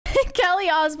Kelly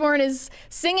Osbourne is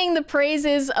singing the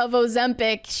praises of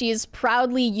Ozempic. She is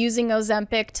proudly using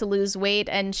Ozempic to lose weight,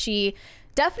 and she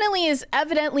definitely is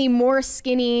evidently more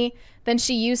skinny than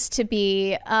she used to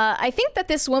be. I think that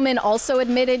this woman also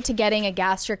admitted to getting a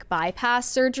gastric bypass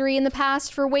surgery in the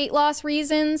past for weight loss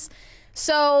reasons.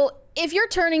 So if you're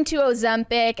turning to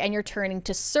Ozempic and you're turning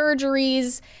to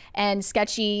surgeries and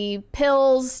sketchy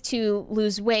pills to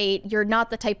lose weight, you're not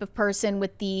the type of person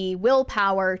with the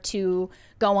willpower to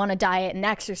go on a diet and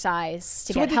exercise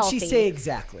to get healthy. What did she say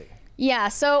exactly? Yeah,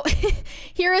 so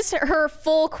here is her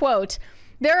full quote.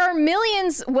 There are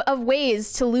millions of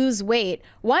ways to lose weight.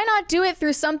 Why not do it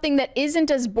through something that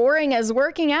isn't as boring as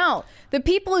working out? The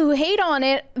people who hate on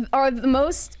it are the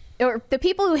most... or the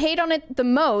people who hate on it the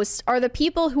most are the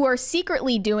people who are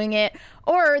secretly doing it,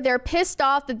 or they're pissed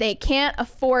off that they can't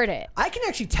afford it. I can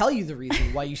actually tell you the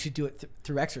reason why you should do it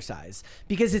through exercise,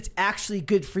 because it's actually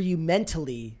good for you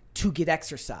mentally to get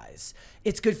exercise.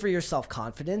 It's good for your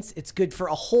self-confidence. It's good for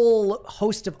a whole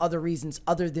host of other reasons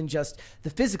other than just the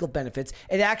physical benefits.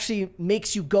 It actually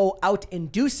makes you go out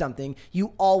and do something.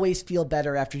 You always feel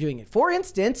better after doing it. For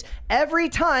instance, every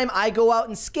time I go out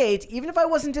and skate, even if I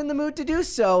wasn't in the mood to do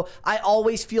so, I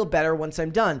always feel better once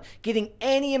I'm done. Getting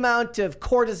any amount of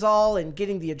cortisol and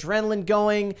getting the adrenaline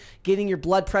going, getting your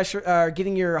blood pressure,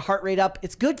 getting your heart rate up,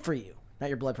 it's good for you. Not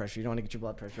your blood pressure. You don't want to get your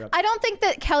blood pressure up. I don't think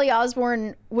that Kelly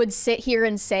Osbourne would sit here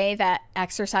and say that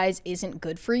exercise isn't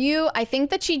good for you. I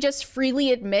think that she just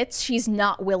freely admits she's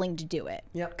not willing to do it.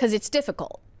 Yep. Because it's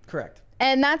difficult. Correct.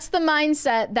 And that's the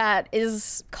mindset that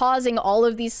is causing all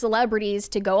of these celebrities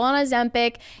to go on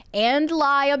Ozempic and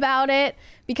lie about it,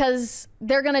 because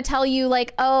they're going to tell you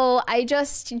like, oh, I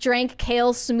just drank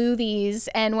kale smoothies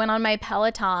and went on my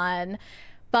Peloton.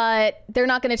 But they're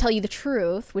not going to tell you the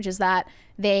truth, which is that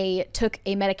they took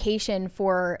a medication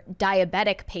for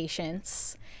diabetic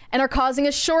patients and are causing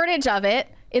a shortage of it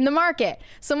in the market.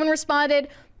 Someone responded,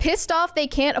 pissed off they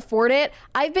can't afford it.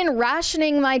 I've been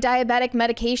rationing my diabetic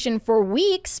medication for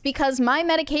weeks because my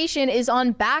medication is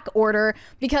on back order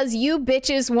because you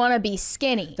bitches want to be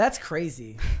skinny. That's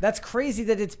crazy. That's crazy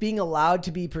that it's being allowed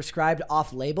to be prescribed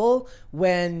off label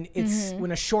when it's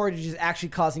when a shortage is actually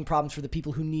causing problems for the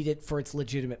people who need it for its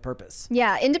legitimate purpose.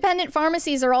 Yeah, independent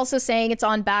pharmacies are also saying it's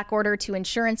on back order to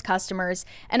insurance customers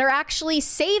and are actually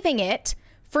saving it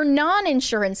for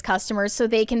non-insurance customers so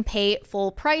they can pay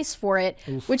full price for it,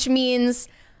 which means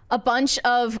a bunch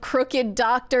of crooked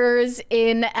doctors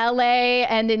in LA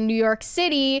and in New York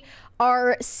City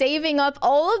are saving up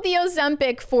all of the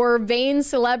Ozempic for vain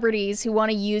celebrities who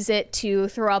want to use it to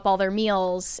throw up all their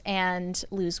meals and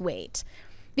lose weight,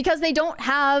 because they don't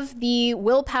have the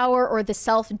willpower or the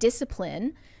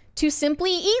self-discipline to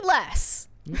simply eat less.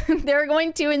 They're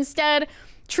going to instead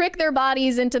trick their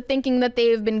bodies into thinking that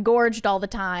they've been gorged all the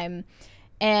time.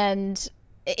 And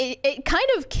it kind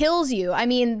of kills you. I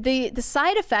mean, the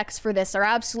side effects for this are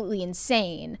absolutely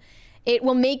insane. It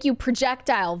will make you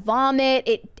projectile vomit.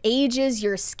 It ages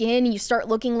your skin. You start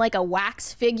looking like a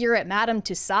wax figure at Madame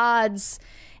Tussauds.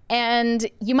 And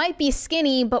you might be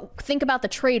skinny, but think about the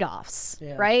trade-offs,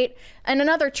 right? And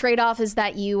another trade-off is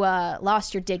that you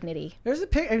lost your dignity. There's a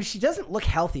picture. I mean, she doesn't look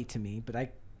healthy to me, but I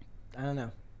don't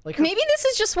know. Like maybe this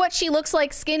is just what she looks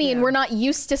like skinny, and we're not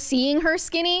used to seeing her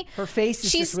skinny. Her face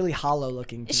is just really hollow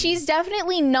looking. She's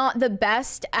definitely not the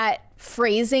best at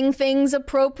phrasing things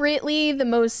appropriately. The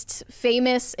most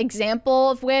famous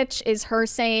example of which is her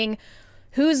saying,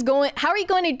 how are you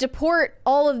going to deport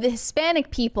all of the Hispanic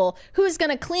people? Who's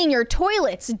going to clean your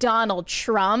toilets, Donald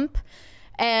Trump?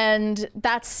 And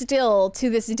that's still, to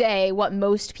this day, what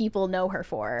most people know her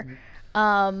for.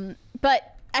 But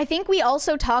I think we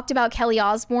also talked about Kelly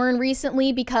Osbourne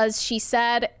recently because she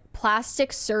said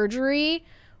plastic surgery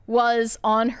was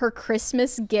on her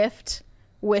Christmas gift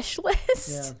wish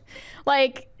list.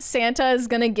 Like Santa is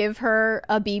going to give her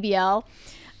a BBL.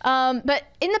 But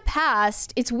in the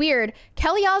past, it's weird.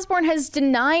 Kelly Osbourne has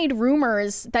denied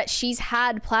rumors that she's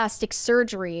had plastic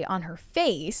surgery on her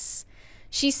face.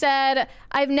 She said,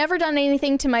 I've never done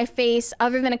anything to my face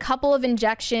other than a couple of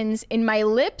injections in my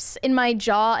lips, in my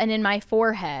jaw, and in my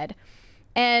forehead.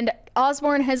 And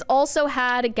Osbourne has also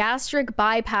had gastric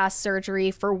bypass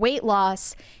surgery for weight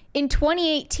loss in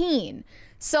 2018.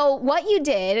 So what you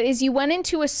did is you went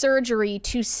into a surgery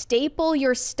to staple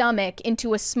your stomach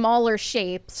into a smaller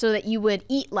shape so that you would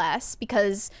eat less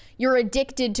because you're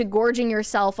addicted to gorging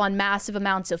yourself on massive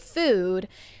amounts of food.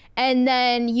 And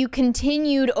then you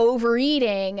continued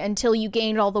overeating until you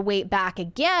gained all the weight back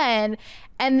again.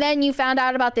 And then you found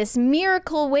out about this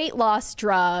miracle weight loss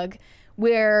drug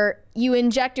where you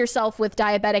inject yourself with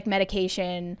diabetic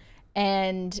medication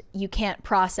and you can't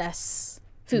process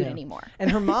food anymore.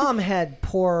 And her mom had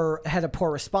a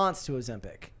poor response to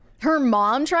Ozempic. Her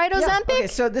mom tried Ozempic? Yeah. Okay,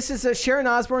 so this is Sharon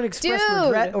Osbourne expressed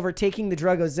regret over taking the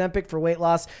drug Ozempic for weight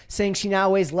loss, saying she now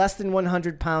weighs less than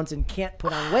 100 pounds and can't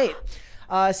put on weight.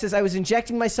 Says, I was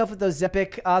injecting myself with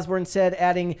Ozempic, Osbourne said,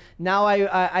 adding, now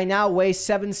I now weigh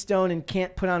 7 stone and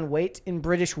can't put on weight. In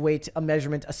British weight, a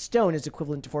measurement, a stone is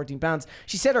equivalent to 14 pounds.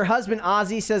 She said her husband,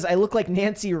 Ozzy, says, I look like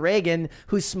Nancy Reagan,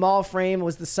 whose small frame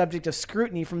was the subject of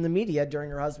scrutiny from the media during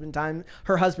her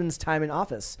husband's time in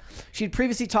office. She'd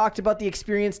previously talked about the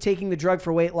experience taking the drug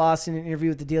for weight loss in an interview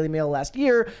with the Daily Mail last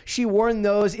year. She warned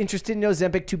those interested in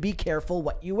Ozempic to be careful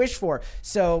what you wish for.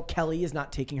 So Kelly is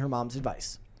not taking her mom's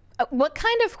advice. What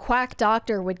kind of quack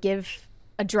doctor would give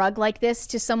a drug like this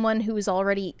to someone who's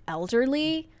already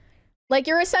elderly? Like,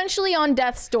 you're essentially on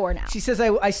death's door now. She says,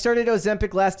 I started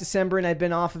Ozempic last December and I've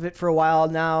been off of it for a while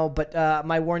now, but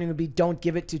my warning would be don't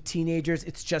give it to teenagers.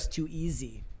 It's just too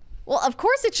easy. Well, of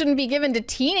course it shouldn't be given to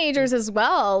teenagers as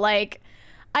well. Like,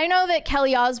 I know that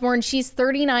Kelly Osbourne, she's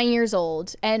 39 years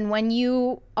old. And when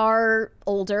you are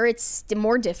older, it's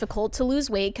more difficult to lose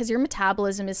weight because your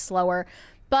metabolism is slower.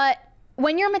 But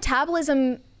when your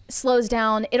metabolism slows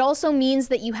down, it also means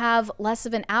that you have less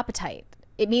of an appetite.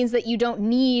 It means that you don't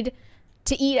need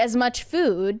to eat as much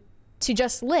food to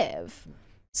just live.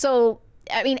 So,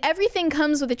 I mean, everything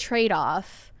comes with a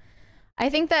trade-off. I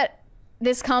think that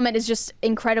this comment is just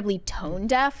incredibly tone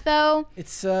deaf, though.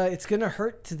 It's going to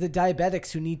hurt to the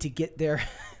diabetics who need to get their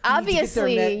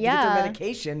obviously, get their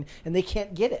medication and they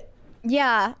can't get it.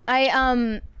 Yeah,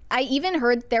 I even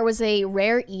heard there was a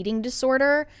rare eating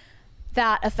disorder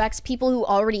that affects people who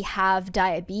already have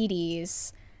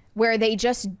diabetes, where they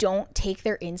just don't take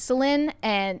their insulin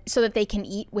and so that they can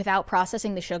eat without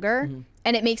processing the sugar. Mm-hmm.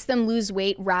 And it makes them lose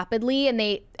weight rapidly, and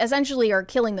they essentially are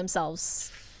killing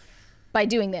themselves by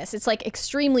doing this. It's like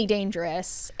extremely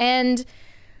dangerous. And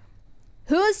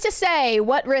who's to say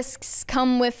what risks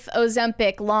come with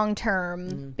Ozempic long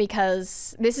term?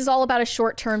 Because this is all about a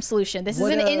short-term solution. This is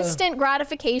an instant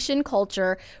gratification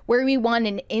culture where we want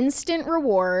an instant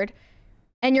reward,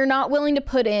 and you're not willing to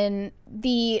put in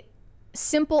the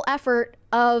simple effort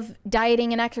of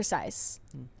dieting and exercise.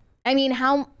 I mean,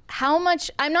 how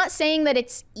much, I'm not saying that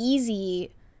it's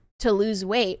easy to lose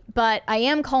weight, but I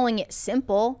am calling it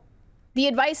simple. The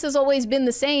advice has always been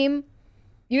the same.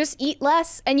 You just eat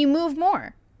less and you move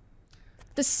more.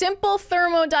 The simple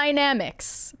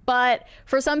thermodynamics, but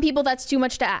for some people that's too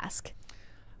much to ask.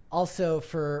 Also,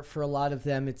 for a lot of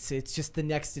them, it's just the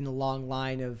next in a long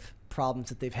line of problems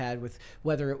that they've had with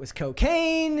whether it was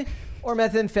cocaine or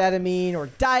methamphetamine or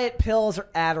diet pills or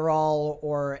Adderall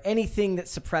or anything that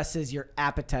suppresses your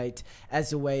appetite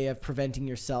as a way of preventing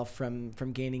yourself from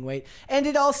gaining weight. And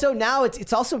it also now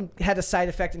it's also had a side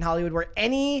effect in Hollywood where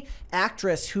any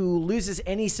actress who loses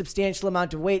any substantial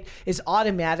amount of weight is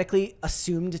automatically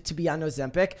assumed to be on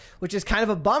Ozempic, which is kind of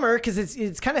a bummer because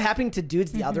it's kind of happening to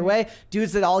dudes the other way.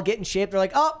 Dudes that all get in shape, they're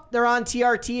like, oh, they're on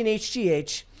TRT and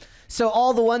HGH. So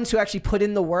all the ones who actually put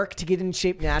in the work to get in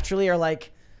shape naturally are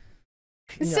like,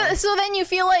 So then you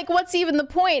feel like, what's even the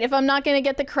point if I'm not going to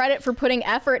get the credit for putting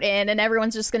effort in and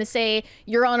everyone's just going to say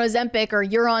you're on Ozempic or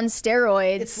you're on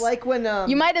steroids? It's like when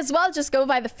you might as well just go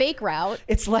by the fake route.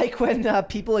 It's like when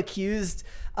people accused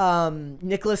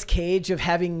Nicolas Cage of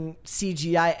having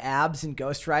CGI abs in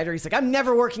Ghost Rider. He's like, I'm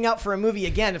never working out for a movie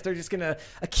again if they're just going to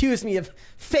accuse me of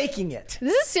faking it.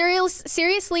 This is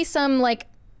seriously some like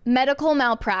medical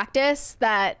malpractice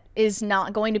that is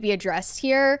not going to be addressed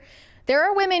here. There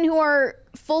are women who are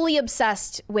fully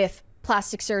obsessed with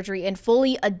plastic surgery and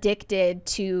fully addicted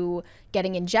to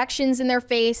getting injections in their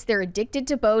face. They're addicted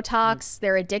to Botox.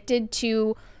 They're addicted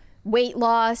to weight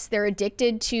loss. They're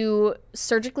addicted to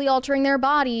surgically altering their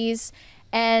bodies.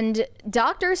 And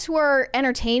doctors who are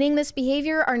entertaining this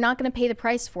behavior are not going to pay the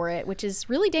price for it, which is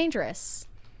really dangerous.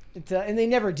 And they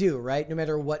never do, right? No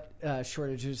matter what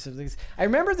shortages of things. I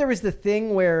remember there was the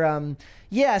thing where,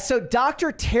 so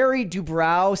Dr. Terry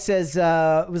Dubrow says,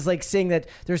 was like saying that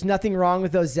there's nothing wrong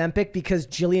with Ozempic because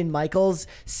Jillian Michaels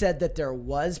said that there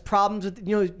was problems with,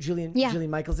 Jillian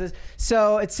Michaels is.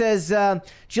 So it says,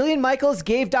 Jillian Michaels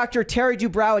gave Dr. Terry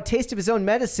Dubrow a taste of his own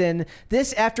medicine.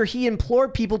 This after he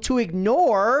implored people to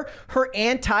ignore her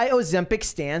anti-Ozempic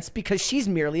stance because she's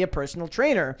merely a personal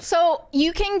trainer. So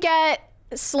you can get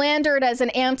slandered as an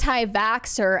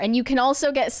anti-vaxxer, and you can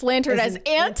also get slandered as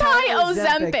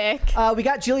anti-Ozempic. We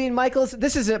got Jillian Michaels.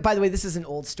 This is, by the way, this is an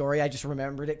old story. I just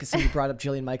remembered it because somebody brought up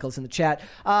Jillian Michaels in the chat.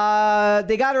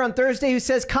 They got her on Thursday, who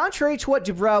says, contrary to what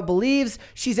Dubrow believes,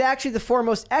 she's actually the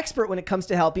foremost expert when it comes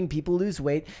to helping people lose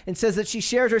weight, and says that he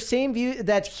shared the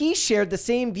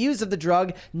same views of the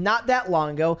drug not that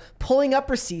long ago, pulling up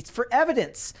receipts for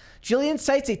evidence. Jillian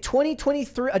cites a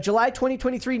July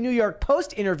 2023 New York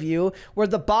Post interview where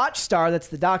the botch star, that's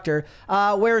the doctor,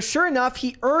 where sure enough,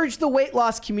 he urged the weight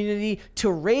loss community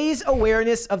to raise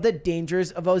awareness of the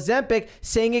dangers of Ozempic,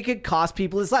 saying it could cost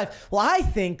people his life. Well, I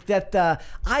think that the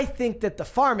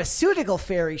pharmaceutical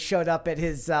fairy showed up at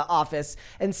his office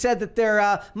and said that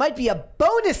there might be a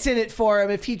bonus in it for him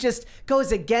if he just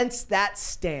goes against that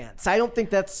stance. I don't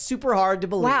think that's super hard to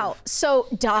believe. Wow. So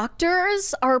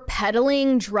doctors are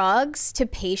peddling drugs to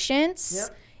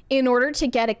patients in order to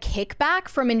get a kickback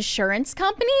from insurance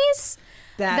companies?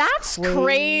 That's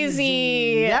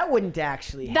crazy. That wouldn't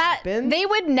actually happen. They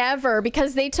would never,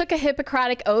 because they took a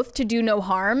Hippocratic oath to do no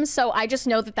harm. So I just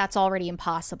know that that's already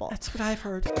impossible. That's what I've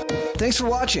heard. Thanks for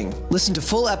watching. Listen to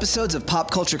full episodes of Pop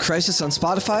Culture Crisis on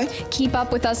Spotify. Keep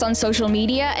up with us on social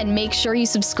media and make sure you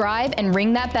subscribe and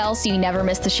ring that bell so you never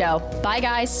miss the show. Bye,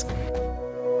 guys.